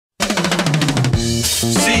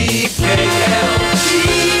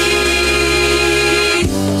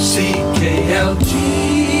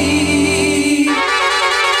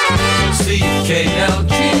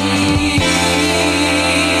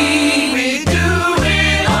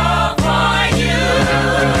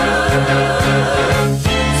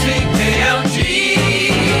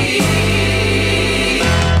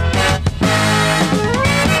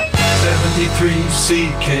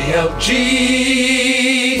CKLG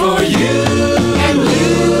for you and you.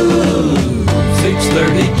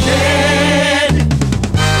 630 Chad,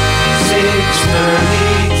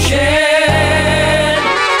 630 Chad,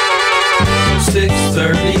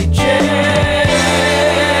 630 Chad,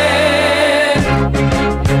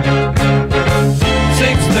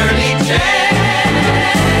 630 Chad,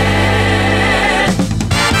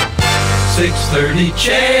 630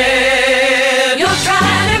 Chad. You're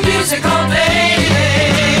trying to music all day.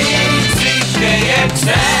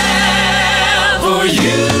 CKXL for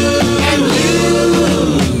you and you.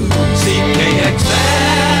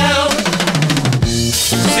 CKXL,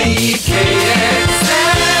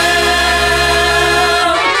 CKXL,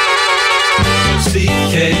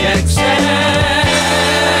 CKXL.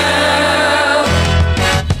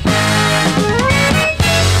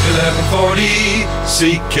 1140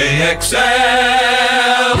 CKXL.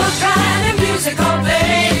 We're trying to music all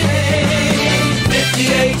day.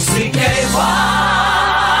 58 CKY.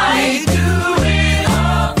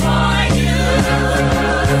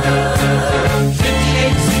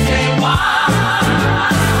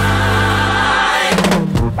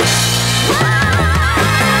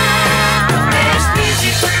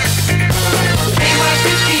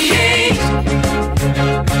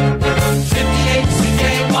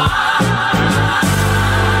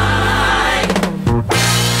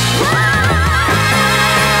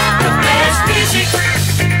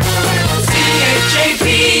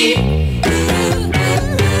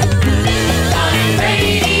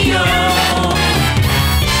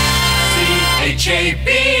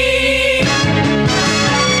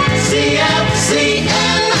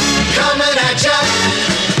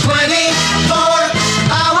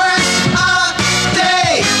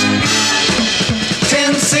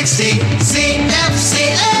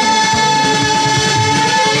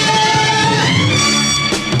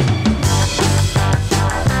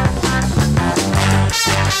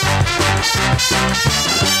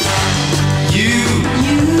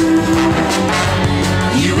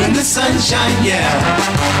 Sunshine, yeah.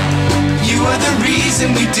 You are the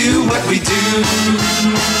reason we do what we do.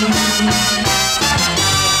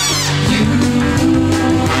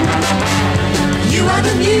 You are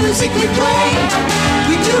the music we play.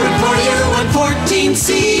 We do it for you on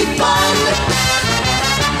 14C Fun.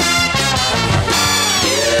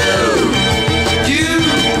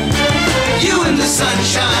 You in the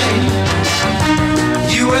sunshine.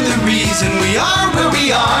 You are the reason we are where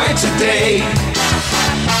we are today.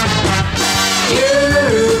 You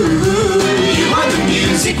are the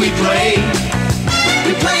music we play.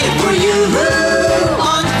 We play it for you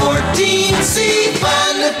on 14C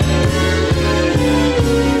Fun.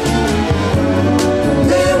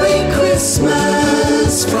 Merry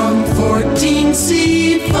Christmas from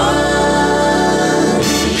 14C Fun.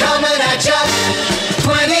 Coming at ya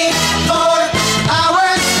 24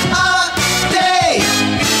 hours a day.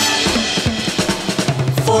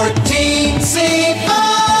 14C Fun.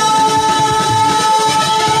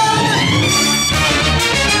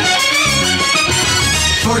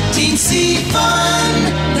 14C Fun,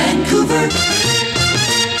 Vancouver.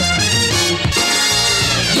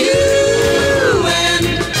 You and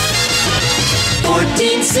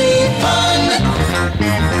 14C Fun.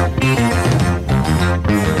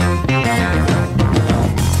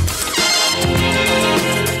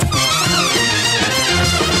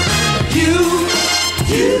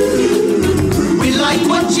 We like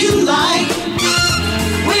what you like.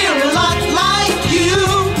 We're a lot like you.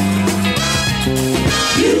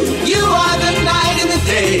 You are the night and the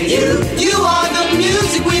day. You are the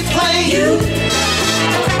music we play.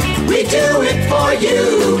 We do it for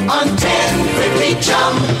you on 1050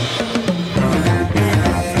 Chum.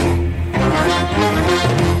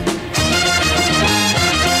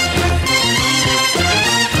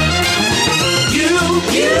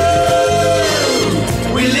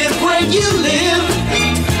 We live where you live.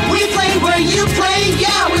 We play where you play.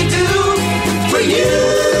 Yeah, we do. For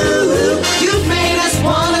you. You've made us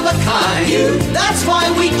one of a kind. That's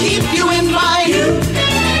why we keep you in mind.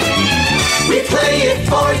 We play it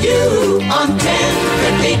for you on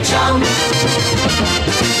 1050 Chum.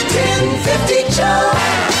 1050 Chum.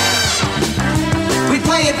 We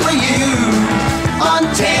play it for you on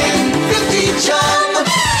 1050 Chum.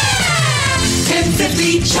 1050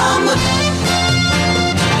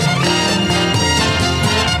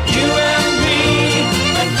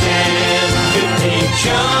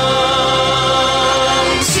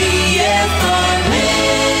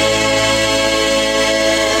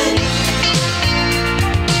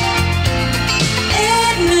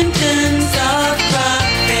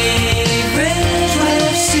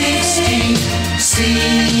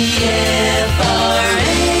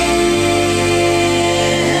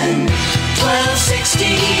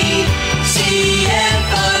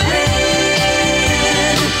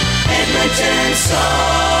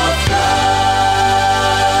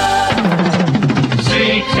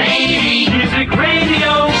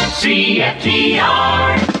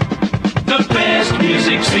 CFTR. The best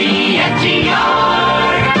music's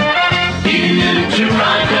CFTR. New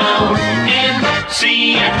Toronto and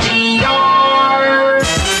CFTR.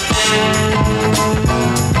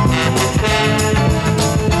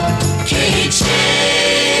 KHJ,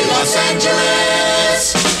 Los Angeles.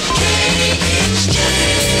 KHJ.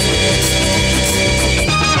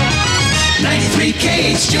 93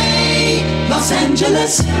 KHJ, Los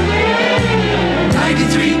Angeles.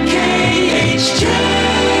 93 KHJ.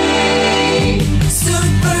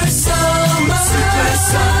 Super summer, super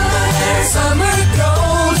summer, summer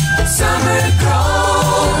gold, summer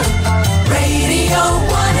gold. Radio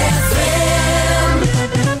 1 FM.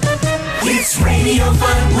 It's radio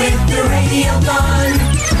fun with the radio fun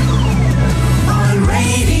on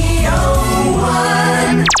Radio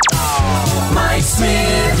 1. Mike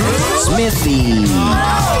Smith, Smithy. oh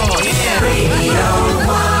yeah, Radio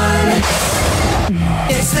 1.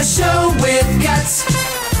 It's the show with guts.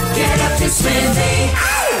 Get up to Smithy.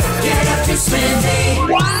 Get up to Smithy.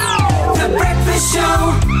 Wow. The breakfast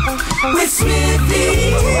show with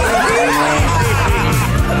Smithy.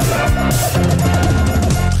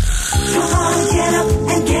 Come on, get up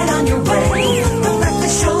and get on your way. The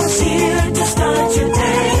breakfast show's here to start your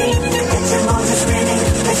day. Get your motors spinning.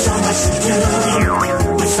 There's so much to do.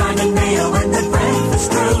 With Simon Mayo and the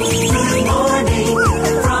breakfast crew. Good morning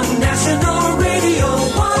from National Radio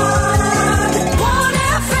 1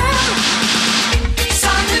 FM.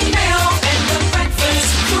 Simon Mayo and the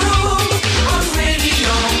breakfast crew on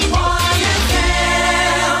Radio 1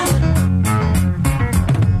 FM.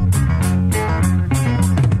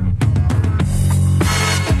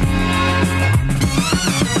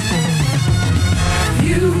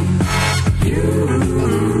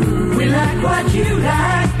 We like what you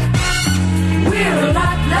like. We're a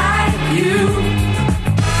lot like you.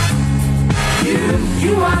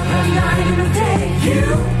 You are the night and the day.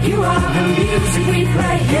 You are the music we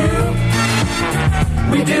play.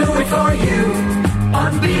 We do it for you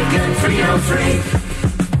on Beacon 303.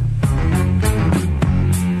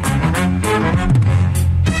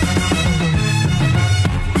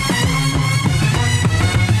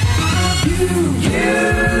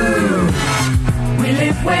 We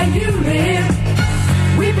live where you live.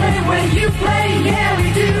 We play where you play. Yeah, we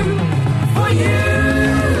do. For you.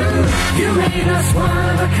 You made us one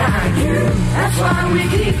of a kind. That's why we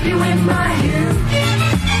keep you in mind.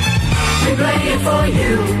 We play it for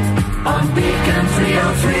you on Beacon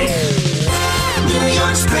 303. New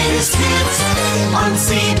York's greatest hits on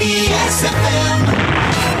CBS FM.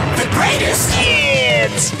 The greatest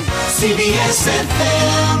hits. CBS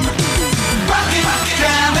FM. Rocket,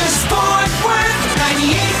 Travis, Fort Worth,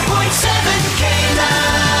 98.7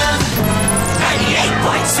 K-Love.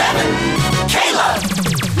 98.7 K-Love.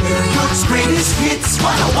 New York's greatest hits,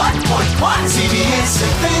 101.1 CBS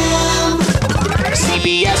FM.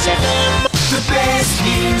 CBS FM. The best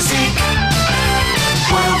music,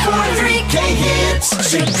 104.3 K-Hits.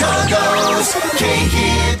 Chicago's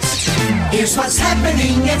K-Hits. Here's what's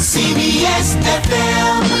happening at CBS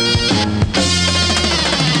FM.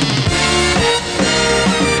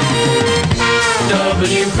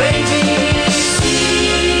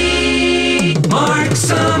 WABC. Mark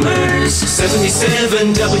Summers,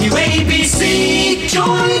 77 WABC.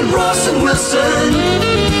 Join Ross and Wilson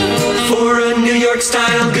for a New York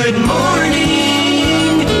style good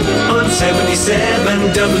morning on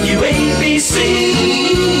 77 WABC.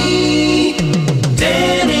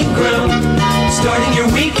 Dan Ingram, starting your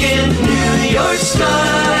weekend New York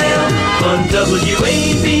style on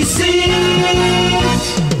WABC.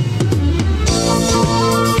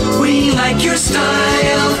 We like your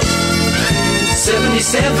style.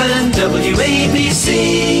 77 WABC.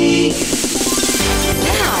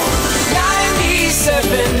 Now,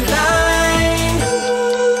 97.9.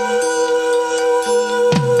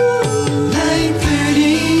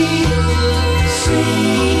 9:30.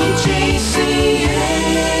 CJCA.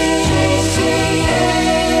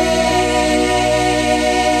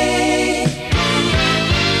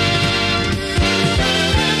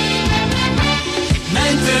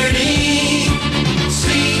 9:30.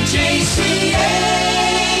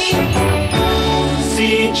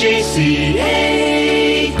 CJCA.